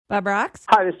Bob Rocks?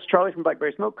 Hi, this is Charlie from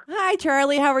Blackberry Smoke. Hi,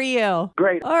 Charlie. How are you?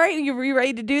 Great. All right. You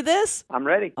ready to do this? I'm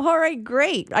ready. All right.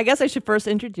 Great. I guess I should first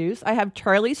introduce. I have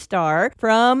Charlie Starr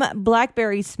from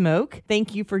Blackberry Smoke.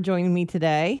 Thank you for joining me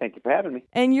today. Thank you for having me.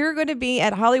 And you're going to be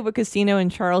at Hollywood Casino in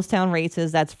Charlestown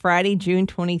Races. That's Friday, June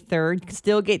 23rd. You can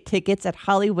still get tickets at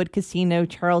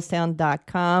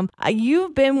HollywoodCasinoCharlestown.com.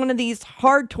 You've been one of these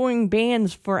hard touring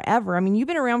bands forever. I mean, you've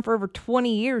been around for over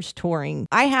 20 years touring.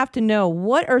 I have to know,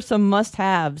 what are some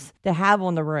must-haves to have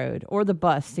on the road or the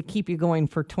bus to keep you going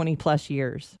for 20 plus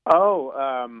years?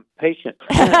 Patience.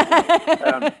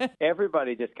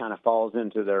 Everybody just kind of falls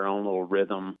into their own little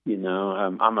rhythm, you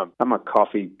know. I'm a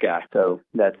coffee guy, so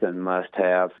that's a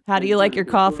must-have. How do you like your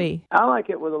coffee? I like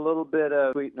it with a little bit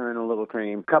of sweetener and a little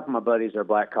cream. A couple of my buddies are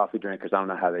black coffee drinkers. I don't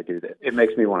know how they do that. It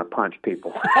makes me want to punch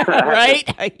people. Right?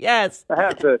 Yes. I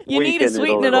have to. You need to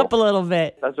sweeten it up a little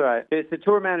bit. That's right. It's the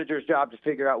tour manager's job to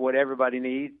figure out what everybody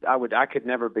needs. I could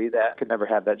never be that. Could never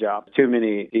have that job. Too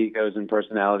many egos and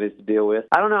personalities to deal with.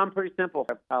 I don't know. I'm pretty simple.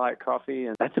 I like coffee,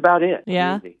 and that's about it.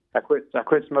 Yeah. Easy. I quit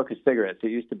smoking cigarettes. It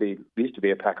used to be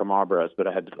a pack of Marlboros, but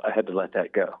I had to let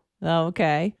that go. Oh,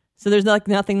 okay. So there's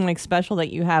nothing like special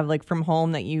that you have like from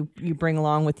home that you bring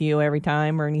along with you every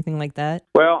time or anything like that?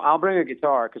 Well, I'll bring a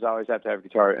guitar because I always have to have a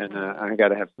guitar, and I got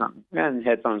to have something. And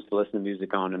headphones to listen to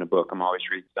music on, and a book. I'm always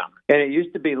reading something. And it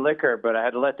used to be liquor, but I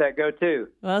had to let that go too.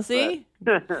 Well, see?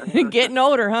 Getting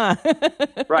older, huh?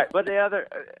 Right. But the other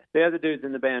dudes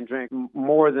in the band drink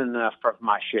more than enough for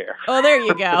my share. Oh, there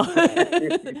you go.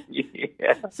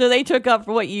 Yeah. So they took up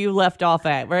for what you left off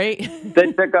at, right?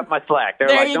 They took up my slack. They were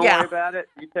There like, you don't go. worry about it.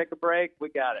 You take a break. We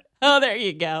got it. Oh, there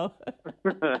you go.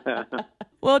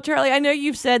 Well, Charlie, I know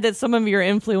you've said that some of your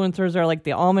influencers are like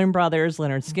the Allman Brothers,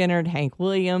 Leonard Skinner, Hank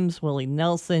Williams, Willie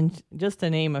Nelson, just to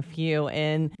name a few.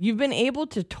 And you've been able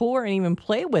to tour and even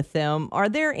play with them. Are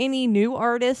there any new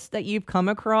artists that you've come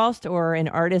across or an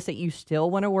artist that you still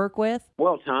want to work with?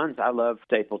 Well, tons. I love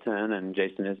Stapleton and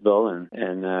Jason Isbell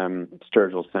and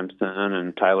Sturgill Simpson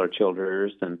and Tyler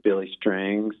Childers and Billy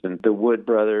Strings. And the Wood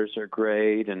Brothers are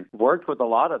great. And worked with a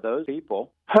lot of those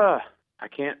people. I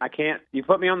can't, you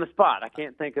put me on the spot. I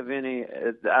can't think of any.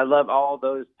 I love all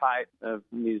those type of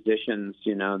musicians,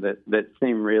 you know, that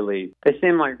seem they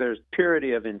seem like there's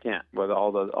purity of intent with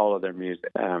all of their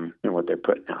music, and what they're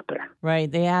putting out there.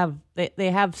 Right. They have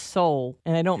soul.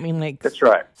 And I don't mean like that's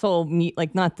right. Soul,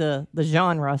 like not the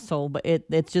genre soul, but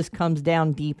it just comes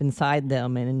down deep inside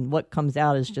them. And what comes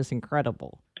out is just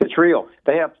incredible. It's real.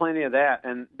 They have plenty of that.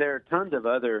 And there are tons of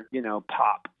other, you know,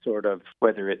 pop sort of,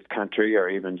 whether it's country or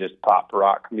even just pop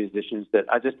rock musicians that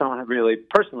I just don't really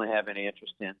personally have any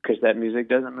interest in because that music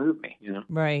doesn't move me, you know.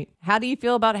 Right. How do you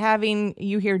feel about having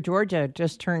You Hear Georgia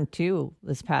just turned 2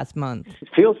 this past month? It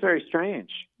feels very strange.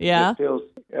 Yeah. It feels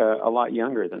a lot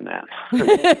younger than that.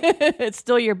 It's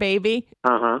still your baby?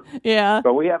 Uh-huh. Yeah.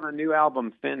 But we have a new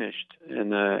album finished,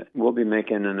 and we'll be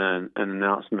making an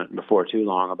announcement before too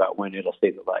long about when it'll see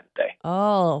the light of day.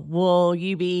 Oh, will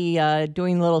you be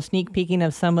doing a little sneak peeking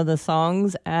of some of the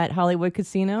songs at Hollywood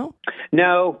Casino?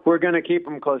 No, we're going to keep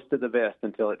them close to the vest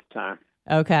until it's time.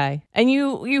 Okay. And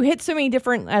you hit so many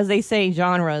different, as they say,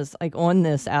 genres like on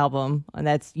this album, and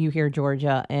that's You Hear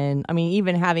Georgia. And I mean,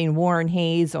 even having Warren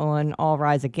Hayes on All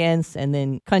Rise Against, and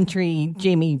then country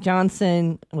Jamie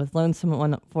Johnson with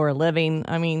Lonesome for a Living.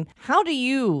 I mean, how do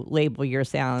you label your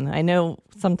sound? I know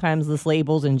sometimes this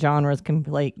labels and genres can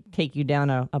like take you down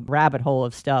a rabbit hole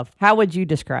of stuff. How would you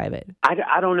describe it?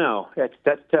 I don't know. That's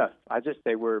tough. I just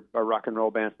say we're a rock and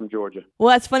roll band from Georgia. Well,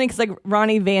 that's funny because like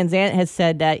Ronnie Van Zant has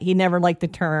said that he never liked the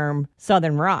term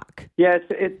Southern rock. Yeah,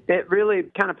 it really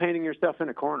kind of painting yourself in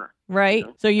a corner. Right. You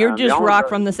know? So you're just rock Brothers,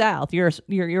 from the South.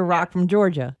 You're rock from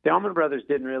Georgia. The Allman Brothers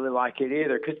didn't really like it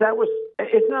either because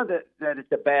it's not that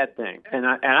it's a bad thing, and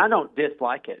I don't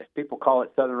dislike it. If people call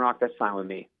it Southern rock, that's fine with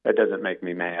me. That doesn't make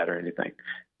me mad or anything.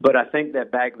 But I think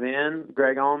that back then,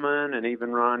 Greg Allman and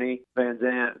even Ronnie Van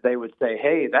Zant, they would say,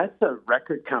 hey, that's a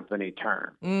record company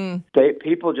term.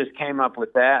 People just came up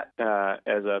with that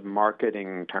as a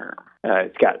marketing term.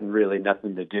 It's gotten really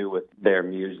nothing to do with their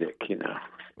music, you know.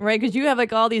 Right, because you have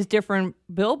like all these different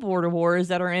Billboard awards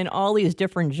that are in all these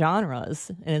different genres.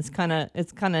 And it's kind of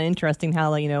interesting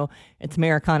how, you know, it's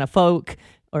Americana folk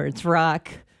or it's rock.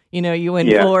 You know, you win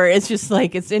for it's just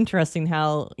like, it's interesting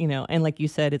how, you know, and like you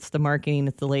said, it's the marketing,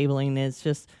 it's the labeling,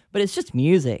 but it's just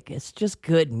music. It's just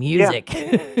good music.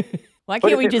 Yeah. Why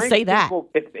can't we just say that?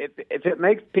 If it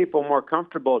makes people more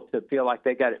comfortable to feel like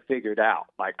they got it figured out,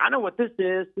 like, I know what this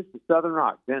is Southern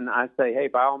rock, then I say, hey,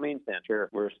 by all means, then, sure,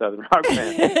 we're a Southern rock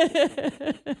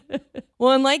band.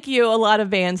 Well, and like you, a lot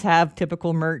of bands have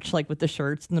typical merch, like with the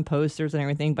shirts and the posters and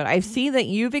everything. But I see that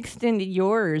you've extended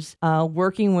yours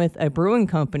working with a brewing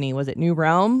company. Was it New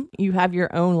Realm? You have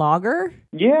your own lager?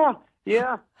 Yeah.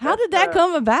 How did that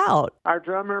come about? Our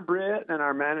drummer, Britt, and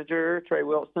our manager, Trey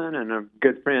Wilson, and a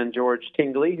good friend, George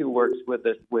Tingley, who works with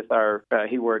us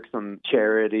he works on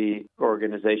charity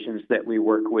organizations that we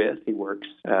work with. He works,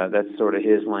 that's sort of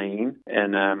his lane.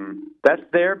 And that's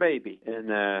their baby. And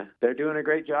they're doing a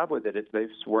great job with it.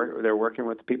 They're working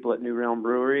with the people at New Realm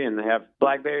Brewery, and they have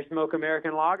Blackberry Smoke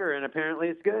American Lager, and apparently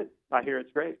it's good. I hear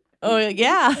it's great. Oh,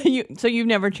 yeah. So you've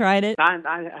never tried it? I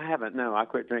haven't, no. I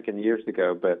quit drinking years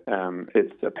ago, but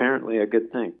it's apparently a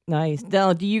good thing. Nice.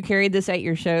 Now, do you carry this at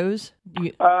your shows?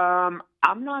 I'm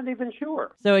not even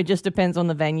sure. So it just depends on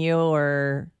the venue,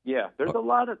 or? Yeah, there's a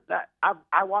lot of that. I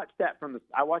watch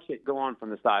it go on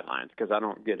from the sidelines because I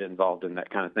don't get involved in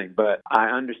that kind of thing. But I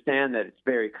understand that it's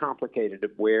very complicated of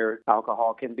where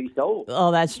alcohol can be sold. Oh,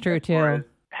 that's true, too.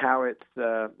 How it's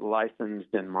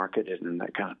licensed and marketed and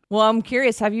that kind of. Well, I'm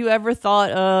curious. Have you ever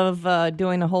thought of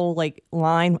doing a whole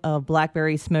line of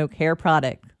Blackberry Smoke hair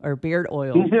product or beard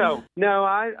oil? No.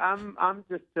 I'm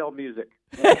just sell music.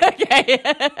 Okay.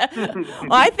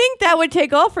 Well, I think that would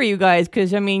take off for you guys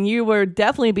because, I mean, you would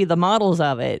definitely be the models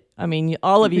of it. I mean,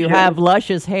 all of you have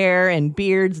luscious hair and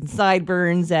beards and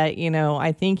sideburns that,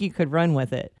 I think you could run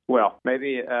with it. Well,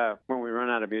 maybe when we run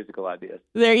out of musical ideas.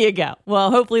 There you go.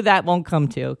 Well, hopefully that won't come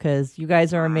to because you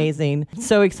guys are amazing.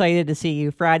 So excited to see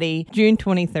you Friday, June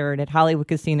 23rd at Hollywood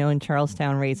Casino in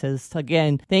Charlestown Races.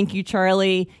 Again, thank you,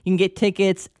 Charlie. You can get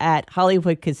tickets at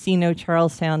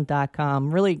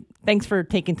HollywoodCasinoCharlestown.com. Really, thanks for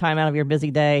taking time out of your busy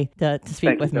day to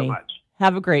speak with me. Thank you so much.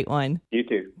 Have a great one. You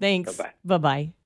too. Thanks. Bye-bye. Bye-bye.